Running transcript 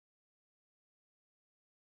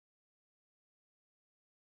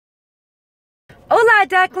Hola,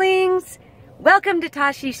 ducklings! Welcome to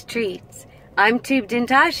Tashi's Treats. I'm Tubed in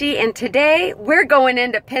Tashi, and today we're going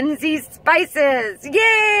into Penzey's Spices.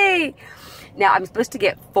 Yay! Now, I'm supposed to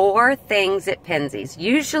get 4 things at Penzey's.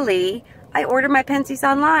 Usually, I order my Penzey's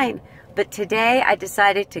online, but today I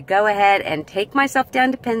decided to go ahead and take myself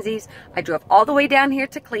down to Penzey's. I drove all the way down here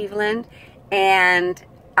to Cleveland, and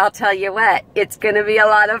I'll tell you what, it's going to be a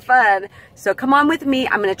lot of fun. So come on with me.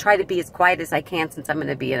 I'm going to try to be as quiet as I can since I'm going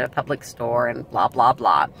to be in a public store and blah, blah,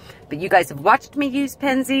 blah. But you guys have watched me use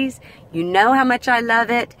Penzey's. You know how much I love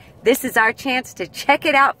it. This is our chance to check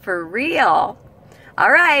it out for real.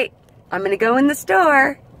 All right, I'm going to go in the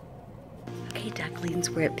store. Okay, ducklings,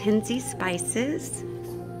 we're at Penzey's Spices.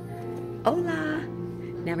 Hola.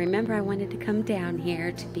 Now remember, I wanted to come down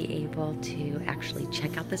here to be able to actually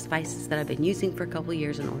check out the spices that I've been using for a couple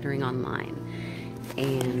years and ordering online.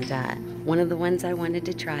 And one of the ones I wanted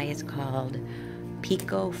to try is called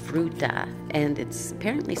Pico Fruta, and it's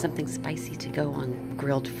apparently something spicy to go on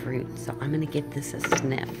grilled fruit. So I'm gonna give this a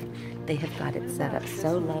sniff. They have got it set up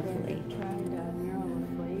so lovely.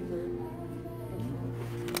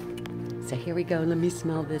 So here we go. Let me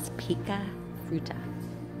smell this Pico Fruta.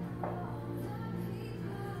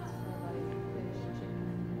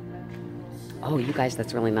 Oh, you guys,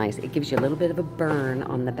 that's really nice. It gives you a little bit of a burn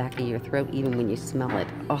on the back of your throat even when you smell it.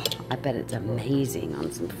 Oh, I bet it's amazing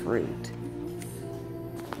on some fruit.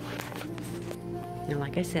 Now,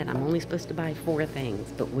 like I said, I'm only supposed to buy 4 things,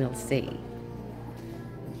 but we'll see.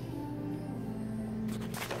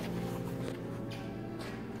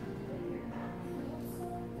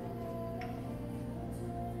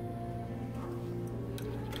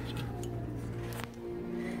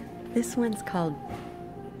 This one's called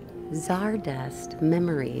Czardust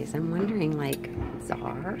Memories. I'm wondering, like,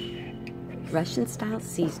 Czar? Russian style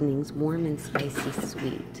seasonings, warm and spicy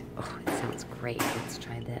sweet. Oh, it sounds great. Let's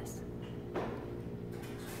try this.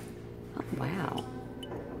 Oh, wow.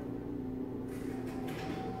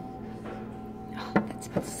 Oh, that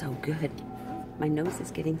smells so good. My nose is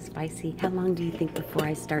getting spicy. How long do you think before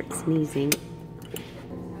I start sneezing?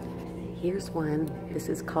 Here's one. This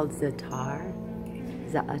is called Za'atar.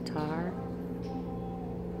 Za'atar.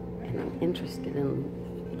 And I'm interested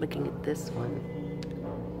in looking at this one.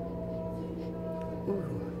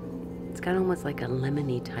 Ooh, it's got almost like a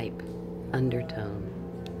lemony type undertone.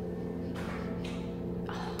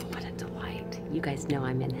 Oh, what a delight. You guys know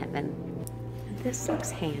I'm in heaven. This looks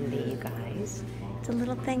handy, you guys. It's a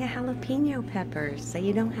little thing of jalapeno peppers, so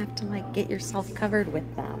you don't have to like get yourself covered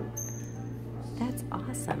with them. That's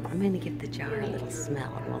awesome. I'm gonna give the jar a little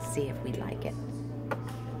smell and we'll see if we like it.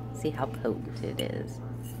 See how potent it is.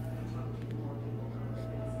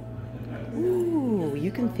 Ooh, you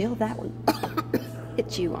can feel that one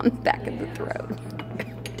hit you on the back of the throat.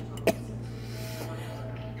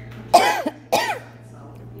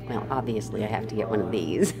 Well, obviously I have to get one of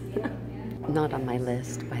these. Not on my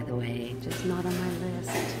list, by the way, just not on my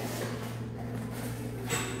list.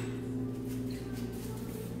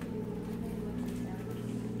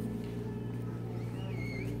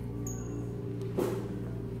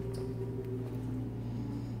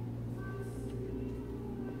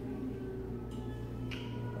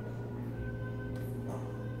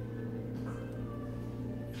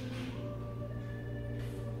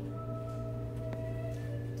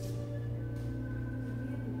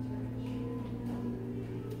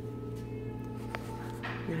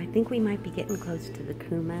 I think we might be getting close to the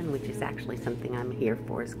cumin, which is actually something I'm here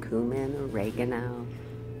for, is cumin, oregano.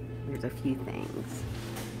 There's a few things.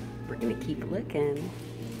 We're gonna keep looking.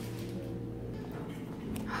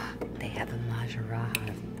 They have a marjoram.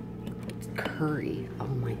 It's curry. Oh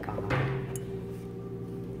my God.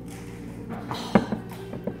 Oh,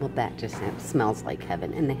 well, that just smells like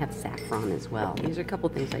heaven. And they have saffron as well. These are a couple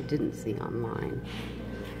things I didn't see online.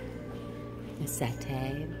 A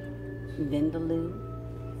satay, vindaloo.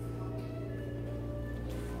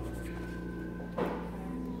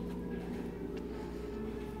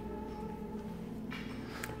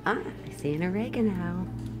 Ah, I see an oregano.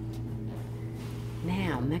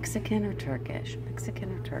 Now, Mexican or Turkish?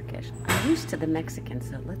 Mexican or Turkish? I'm used to the Mexican,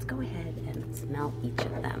 so let's go ahead and smell each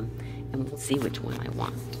of them, and we'll see which one I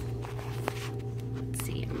want. Let's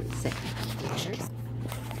see, I'm gonna say yours.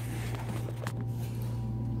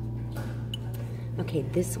 Okay,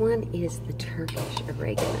 this one is the Turkish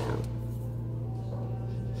oregano.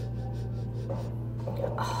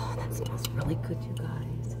 Oh, that smells really good, you guys.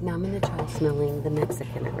 Now I'm going to try smelling the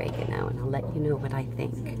Mexican oregano, and I'll let you know what I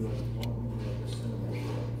think.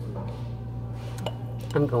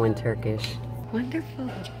 I'm going Turkish. Wonderful.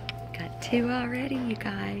 Got 2 already, you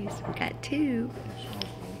guys. We got 2.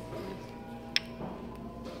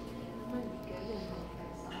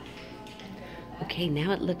 Okay,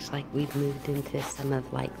 now it looks like we've moved into some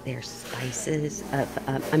of like their spices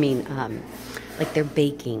of, like their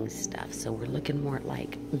baking stuff. So we're looking more at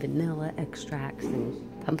like vanilla extracts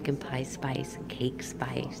and pumpkin pie spice and cake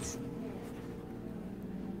spice.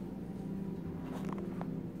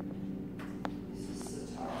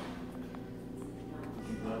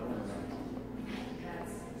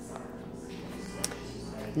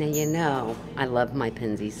 Now you know I love my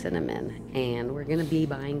Penzey cinnamon, and we're gonna be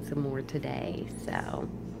buying some more today, so.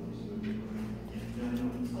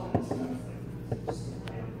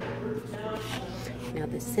 Now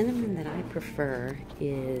the cinnamon that I prefer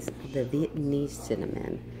is the Vietnamese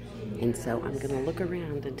cinnamon, and so I'm gonna look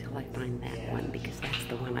around until I find that one because that's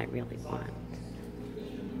the one I really want.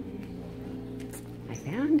 I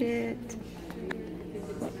found it.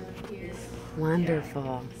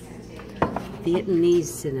 Wonderful. Vietnamese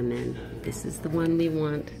cinnamon. This is the one we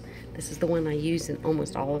want. This is the one I use in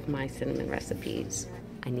almost all of my cinnamon recipes.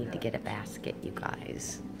 I need to get a basket, you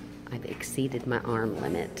guys. I've exceeded my arm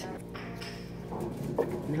limit.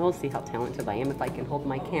 Now we'll see how talented I am if I can hold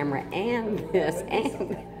my camera and this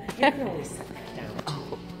and...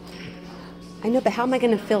 Oh. I know, but how am I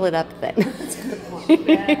going to fill it up then?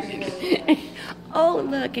 Oh,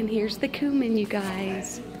 look, and here's the cumin, you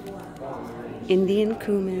guys. Indian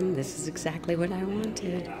cumin. This is exactly what I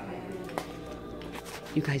wanted.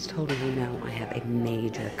 You guys totally know I have a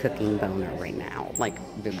major cooking boner right now, like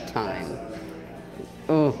big time.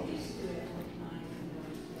 Oh.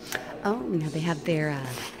 Oh, now they have their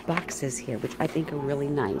boxes here, which I think are really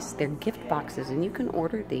nice. They're gift boxes, and you can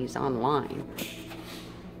order these online.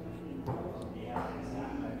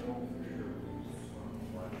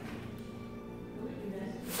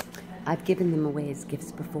 I've given them away as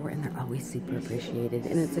gifts before, and they're always super appreciated.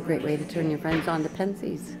 And it's a great way to turn your friends on to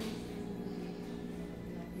Penzey's.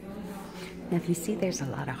 Now, if you see, there's a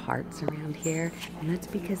lot of hearts around here, and that's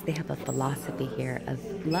because they have a philosophy here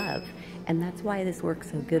of love. And that's why this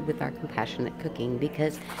works so good with our compassionate cooking,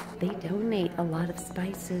 because they donate a lot of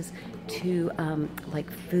spices to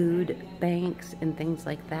like food banks and things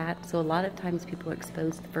like that. So a lot of times people are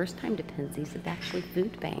exposed the first time to Penzey's at actually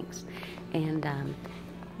food banks. And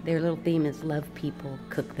their little theme is love people,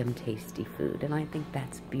 cook them tasty food. And I think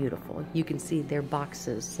that's beautiful. You can see their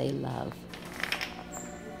boxes say love.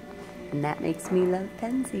 And that makes me love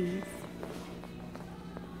Penzey's.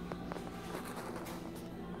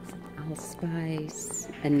 Allspice,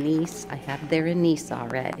 anise. I have their anise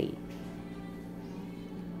already.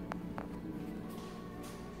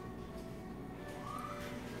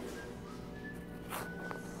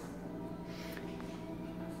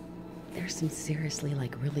 There's some seriously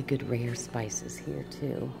like really good rare spices here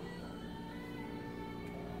too.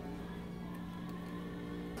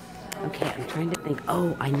 Okay, I'm trying to think.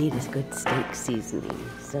 Oh, I need a good steak seasoning.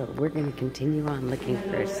 So we're going to continue on looking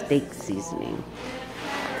for a steak seasoning.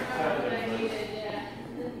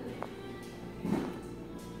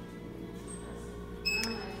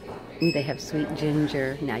 Ooh, they have sweet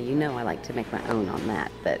ginger. Now, you know I like to make my own on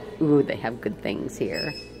that, but ooh, they have good things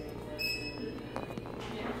here.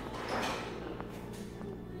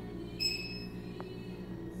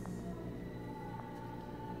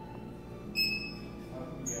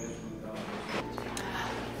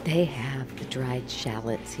 They have the dried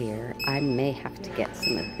shallots here. I may have to get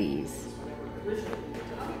some of these.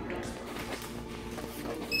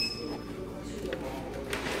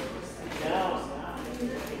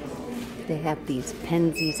 They have these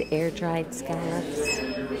Penzey's air-dried scallops.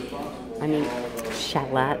 I mean,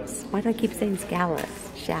 shallots. Why do I keep saying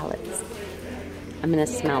scallops? Shallots. I'm gonna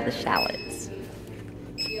smell the shallots.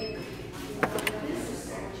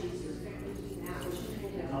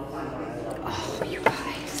 Oh, you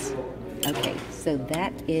guys. Okay, so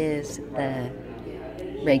that is the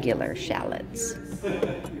regular shallots.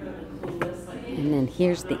 And then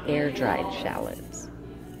here's the air-dried shallots.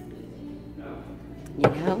 You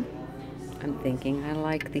know, I'm thinking I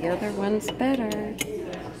like the other ones better.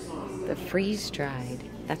 The freeze-dried.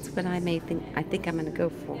 That's what I think I'm gonna go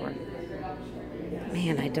for.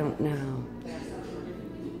 Man, I don't know.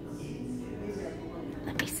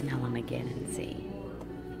 Let me smell them again and see.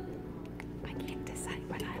 I can't decide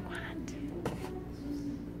what I want.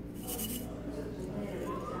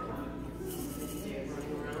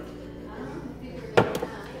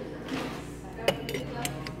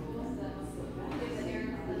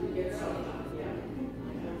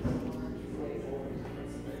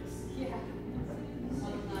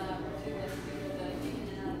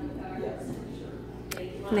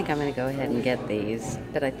 I think I'm going to go ahead and get these,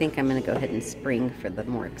 but I think I'm going to go ahead and spring for the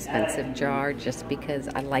more expensive jar just because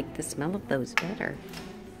I like the smell of those better.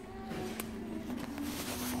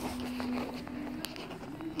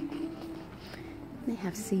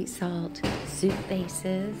 have sea salt soup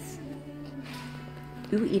bases.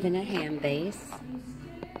 Ooh, even a ham base.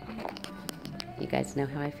 You guys know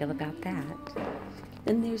how I feel about that.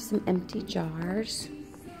 Then there's some empty jars.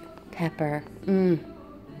 Pepper. I'm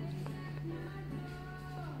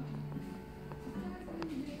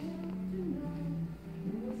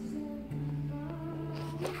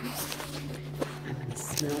gonna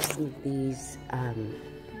smell some of these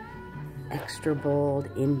extra bold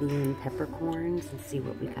Indian peppercorns and see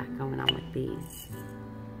what we got going on with these.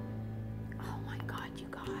 Oh my God, you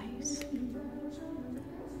guys.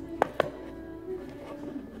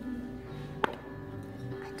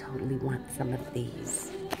 I totally want some of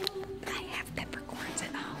these. I have peppercorns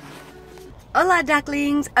at home. Hola,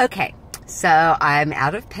 ducklings. Okay, so I'm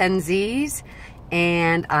out of Penzey's.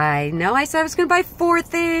 And I know I said I was going to buy 4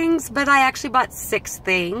 things, but I actually bought 6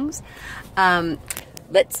 things.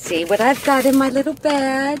 Let's see what I've got in my little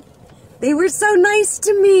bag. They were so nice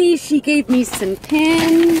to me. She gave me some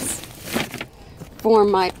pins for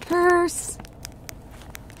my purse,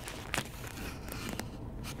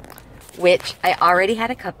 which I already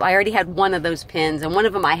had a couple. I already had one of those pins, and one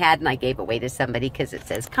of them I had and I gave away to somebody because it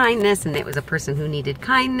says kindness, and it was a person who needed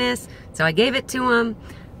kindness. So I gave it to him.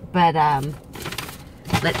 But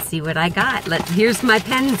let's see what I got. Here's my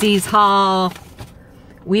Penzey's haul.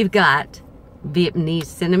 We've got Vietnamese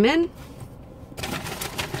cinnamon.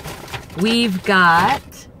 We've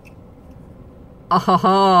got,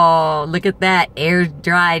 oh, look at that,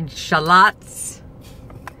 air-dried shallots.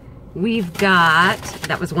 We've got,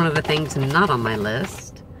 that was one of the things not on my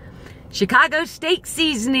list, Chicago steak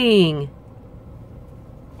seasoning.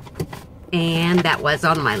 And that was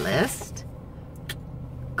on my list.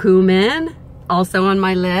 Cumin, also on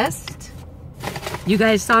my list. You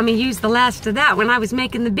guys saw me use the last of that when I was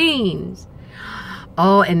making the beans.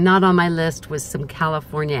 Oh, and not on my list was some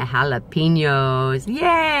California jalapenos.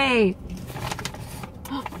 Yay!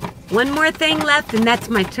 One more thing left, and that's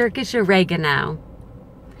my Turkish oregano.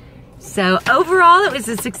 So overall, it was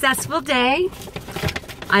a successful day.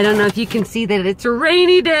 I don't know if you can see that it's a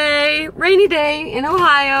rainy day in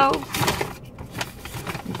Ohio.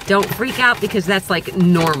 Don't freak out, because that's like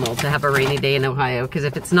normal to have a rainy day in Ohio, because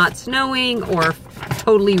if it's not snowing or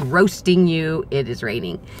totally roasting you, it is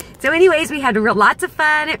raining. So anyways, we had lots of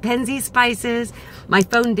fun at Penzey Spices. My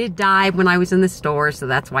phone did die when I was in the store, so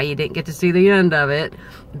that's why you didn't get to see the end of it.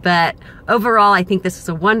 But overall, I think this was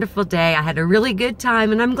a wonderful day. I had a really good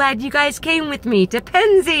time, and I'm glad you guys came with me to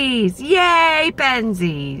Penzey's. Yay,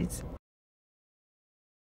 Penzey's!